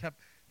him,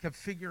 kept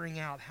figuring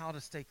out how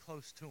to stay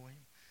close to him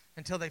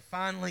until they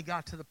finally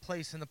got to the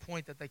place and the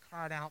point that they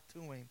cried out to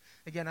him.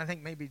 Again, I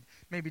think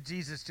maybe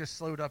Jesus just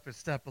slowed up his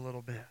step a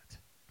little bit.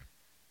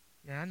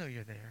 Yeah, I know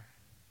you're there.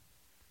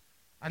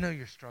 I know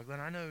you're struggling.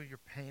 I know your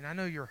pain. I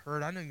know your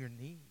hurt. I know your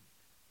need.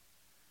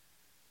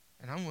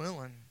 And I'm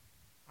willing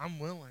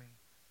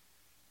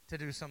to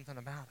do something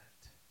about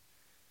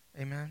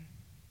it. Amen?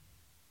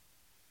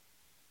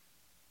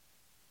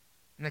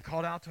 And they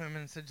called out to him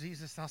and said,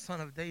 Jesus, thou son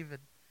of David,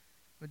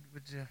 would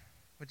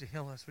you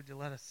heal us? Would you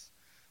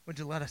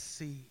let us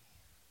see?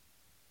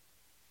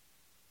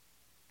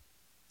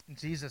 And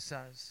Jesus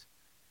says,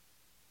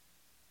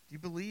 do you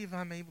believe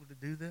I'm able to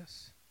do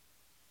this?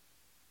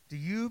 Do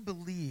you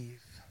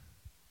believe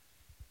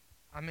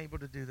I'm able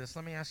to do this?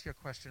 Let me ask you a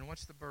question.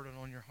 What's the burden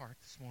on your heart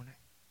this morning?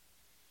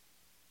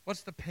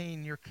 What's the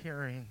pain you're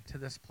carrying to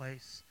this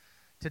place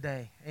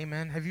today?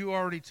 Amen. Have you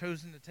already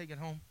chosen to take it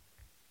home?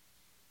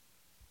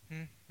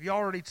 Have you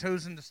already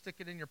chosen to stick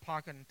it in your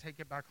pocket and take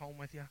it back home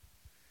with you?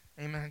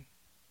 Amen.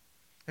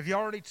 Have you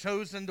already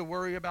chosen to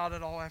worry about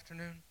it all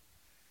afternoon?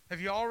 Have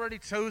you already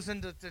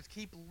chosen to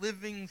keep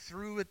living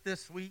through it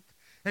this week?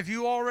 Have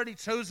you already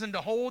chosen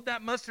to hold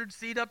that mustard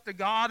seed up to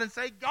God and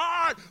say,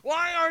 God,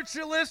 why aren't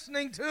you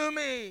listening to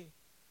me?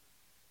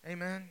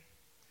 Amen.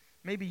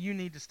 Maybe you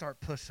need to start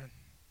pushing.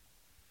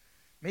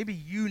 Maybe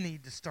you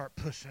need to start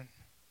pushing.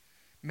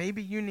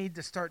 Maybe you need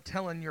to start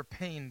telling your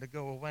pain to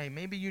go away.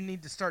 Maybe you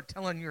need to start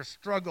telling your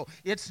struggle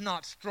it's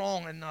not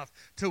strong enough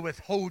to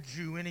withhold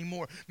you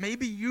anymore.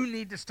 Maybe you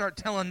need to start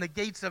telling the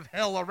gates of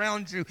hell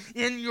around you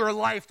in your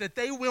life that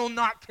they will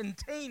not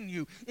contain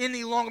you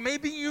any longer.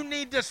 Maybe you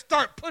need to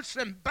start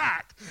pushing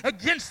back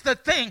against the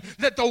thing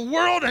that the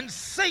world and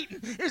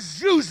Satan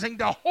is using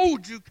to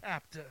hold you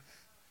captive.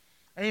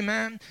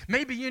 Amen.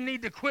 Maybe you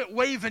need to quit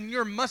waving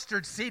your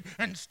mustard seed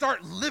and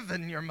start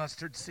living your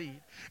mustard seed.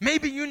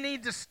 Maybe you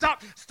need to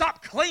stop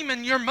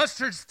claiming your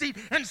mustard seed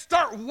and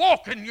start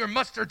walking your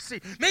mustard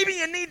seed. Maybe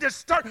you need to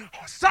stop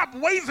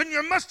waving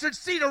your mustard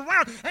seed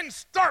around and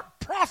start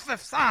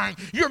prophesying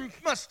your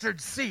mustard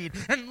seed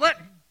and let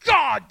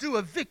God do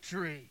a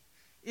victory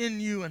in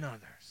you and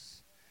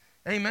others.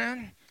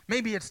 Amen.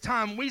 Maybe it's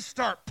time we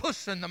start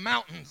pushing the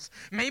mountains.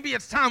 Maybe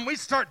it's time we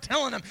start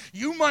telling them,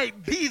 you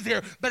might be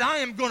there, but I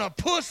am going to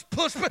push.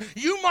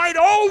 You might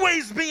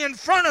always be in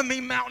front of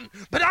me, mountain,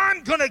 but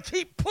I'm going to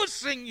keep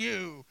pushing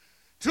you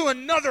to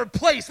another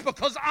place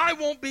because I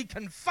won't be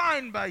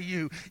confined by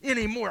you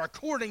anymore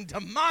according to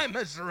my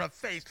measure of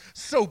faith.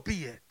 So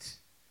be it.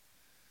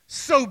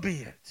 So be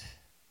it.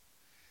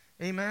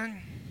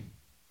 Amen.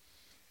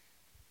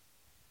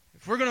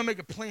 If we're going to make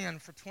a plan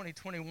for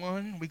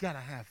 2021, we got to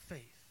have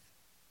faith.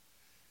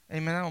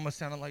 Amen. That almost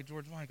sounded like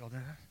George Michael,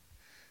 didn't it?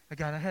 I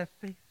got to have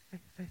faith,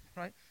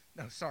 right?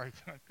 No, sorry.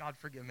 God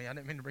forgive me. I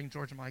didn't mean to bring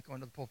George Michael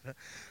into the pulpit.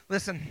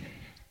 Listen.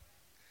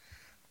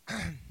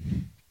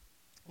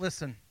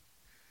 Listen.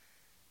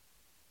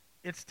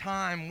 It's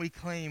time we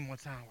claim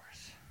what's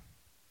ours.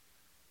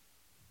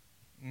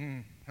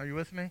 Are you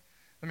with me?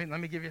 Let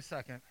me give you a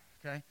second,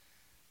 okay?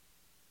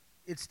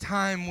 It's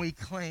time we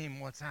claim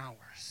what's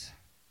ours.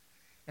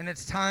 And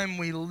it's time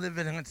we live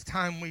it, and it's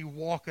time we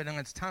walk it, and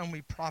it's time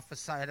we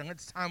prophesy it, and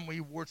it's time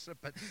we worship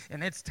it,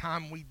 and it's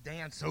time we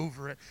dance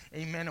over it.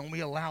 Amen. And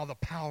we allow the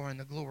power and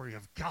the glory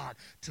of God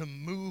to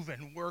move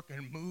and work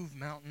and move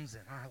mountains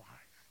in our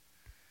life.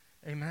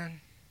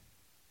 Amen.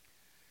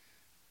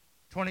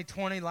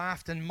 2020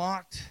 laughed and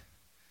mocked,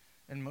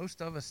 and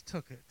most of us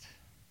took it.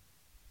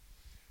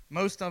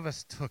 Most of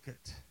us took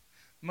it.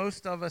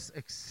 Most of us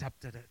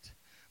accepted it.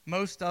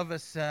 Most of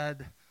us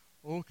said,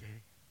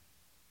 okay.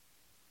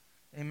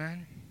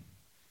 Amen.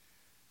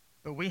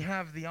 But we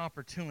have the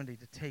opportunity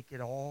to take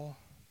it all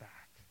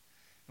back.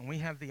 And we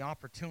have the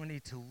opportunity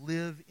to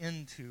live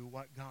into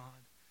what God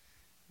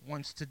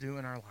wants to do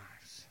in our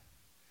lives.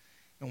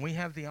 And we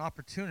have the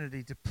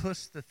opportunity to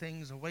push the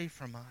things away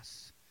from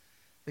us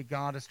that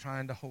God is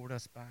trying to hold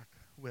us back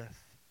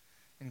with.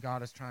 And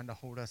God is trying to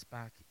hold us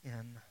back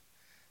in.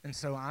 And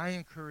so I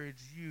encourage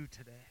you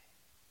today.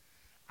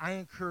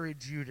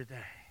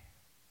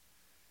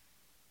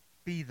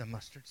 Be the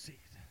mustard seed.